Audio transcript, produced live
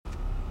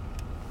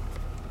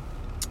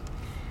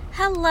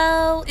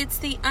Hello, it's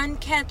the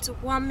Unkept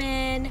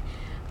Woman.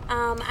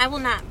 I will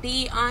not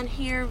be on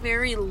here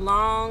very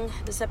long.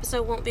 This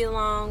episode won't be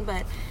long,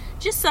 but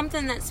just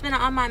something that's been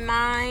on my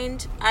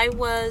mind. I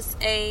was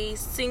a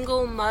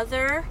single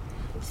mother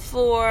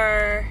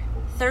for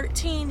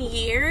 13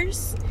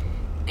 years,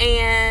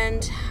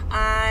 and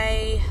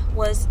I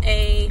was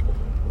a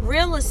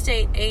real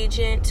estate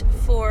agent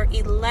for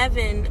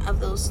 11 of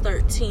those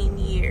 13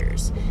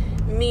 years,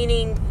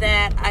 meaning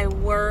that I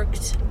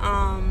worked,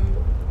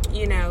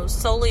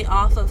 solely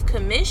off of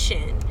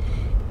commission,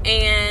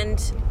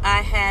 and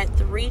I had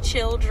 3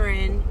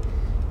 children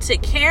to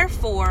care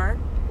for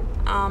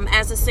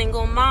as a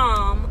single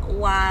mom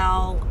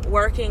while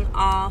working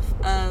off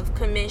of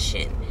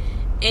commission.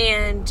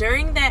 And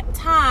during that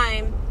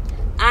time,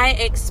 I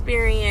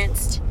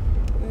experienced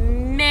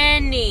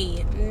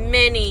many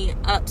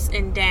ups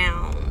and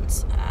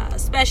downs,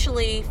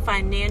 especially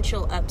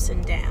financial ups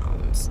and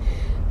downs.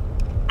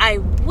 I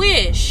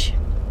wish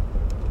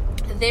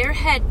there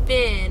had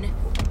been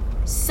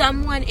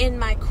someone in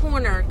my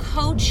corner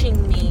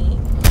coaching me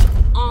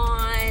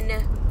on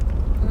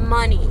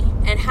money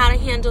and how to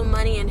handle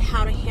money and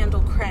how to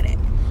handle credit.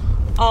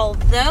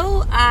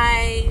 Although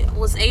I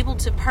was able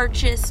to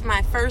purchase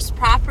my first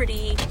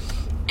property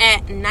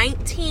at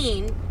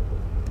 19,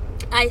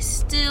 I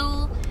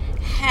still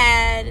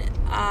had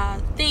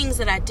things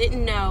that I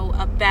didn't know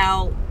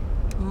about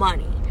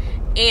money.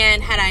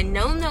 And had I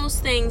known those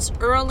things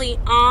early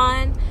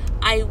on,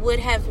 I would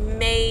have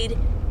made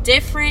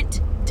different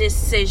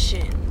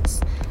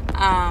decisions.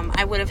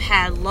 I would have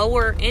had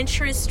lower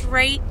interest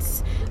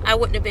rates. I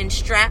wouldn't have been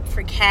strapped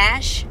for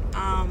cash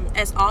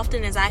as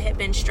often as I had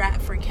been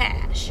strapped for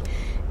cash.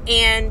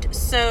 And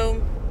so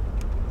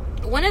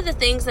one of the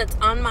things that's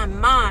on my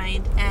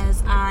mind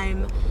as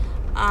I'm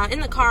in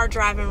the car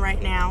driving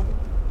right now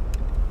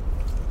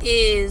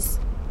is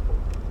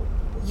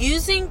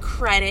using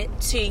credit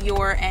to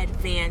your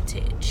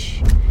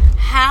advantage.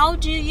 How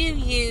do you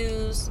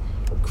use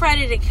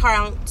credit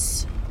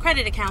accounts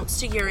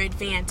to your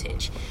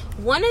advantage?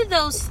 One of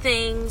those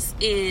things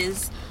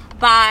is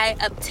by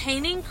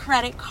obtaining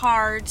credit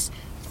cards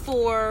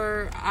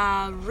for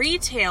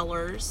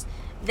retailers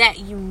that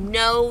you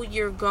know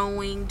you're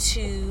going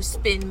to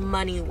spend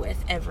money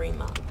with every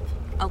month.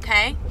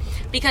 Okay?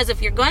 Because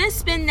if you're going to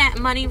spend that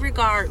money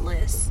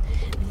regardless,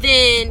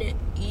 then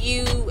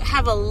you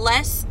have a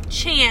less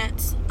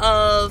chance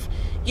of,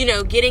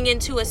 getting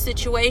into a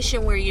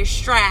situation where you're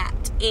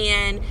strapped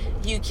and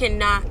you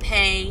cannot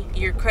pay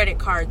your credit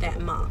card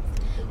that month.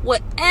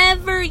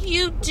 Whatever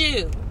you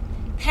do,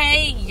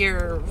 pay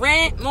your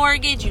rent,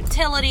 mortgage,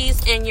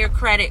 utilities, and your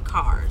credit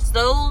cards.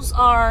 Those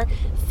are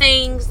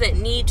things that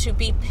need to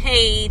be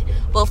paid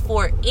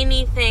before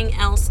anything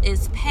else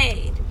is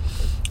paid.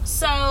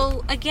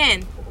 So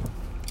again,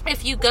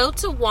 if you go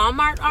to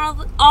Walmart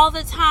all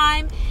the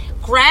time,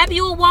 grab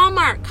you a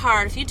Walmart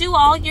card. If you do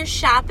all your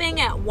shopping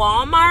at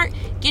Walmart,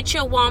 get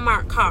your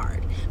Walmart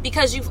card,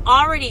 because you've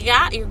already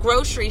got your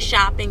grocery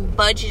shopping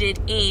budgeted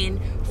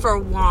in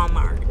for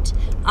Walmart.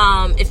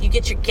 If you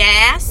get your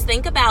gas,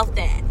 think about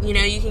that. You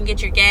can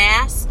get your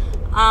gas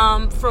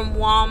from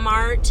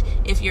Walmart.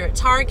 If you're a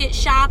Target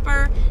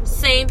shopper,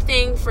 same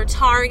thing for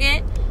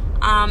Target.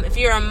 If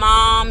you're a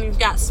mom, you've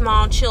got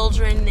small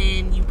children,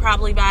 then you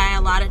probably buy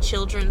a lot of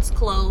children's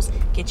clothes.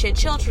 Get your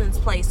Children's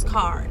Place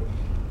card.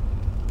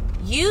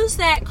 Use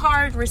that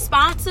card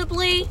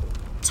responsibly,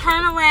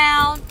 turn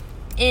around,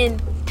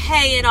 and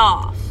pay it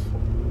off.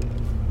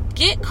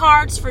 Get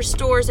cards for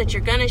stores that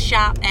you're going to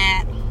shop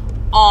at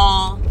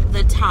all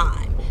the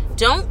time.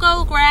 Don't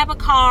go grab a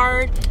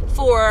card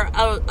for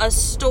a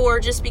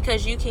store just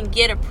because you can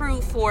get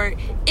approved for it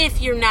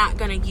if you're not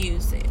going to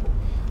use it.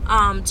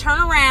 Turn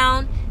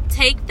around,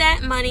 take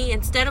that money,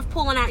 instead of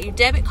pulling out your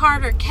debit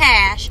card or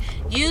cash,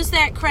 use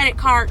that credit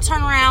card,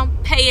 turn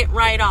around, pay it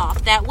right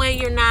off. That way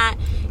you're not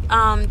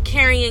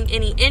carrying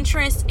any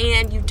interest,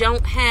 and you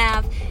don't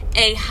have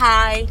a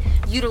high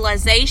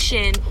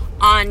utilization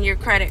on your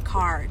credit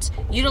cards.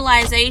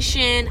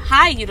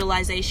 High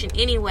utilization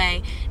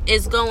anyway,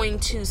 is going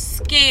to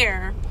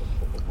scare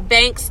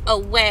banks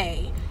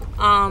away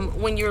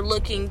when you're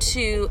looking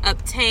to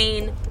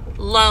obtain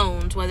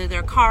loans, whether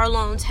they're car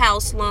loans,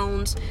 house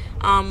loans,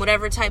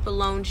 whatever type of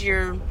loans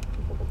you're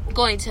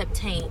going to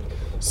obtain.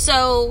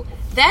 So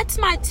that's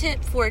my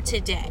tip for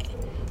today.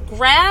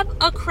 Grab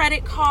a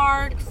credit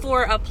card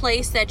for a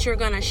place that you're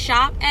going to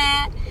shop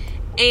at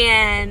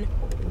and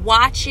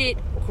watch it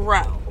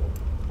grow.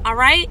 All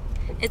right?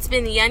 It's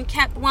been the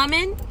Unkept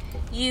Woman.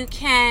 You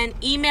can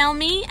email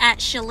me at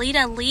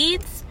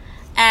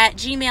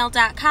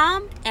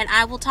shalitaleads@gmail.com, and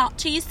I will talk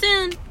to you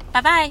soon.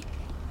 Bye-bye.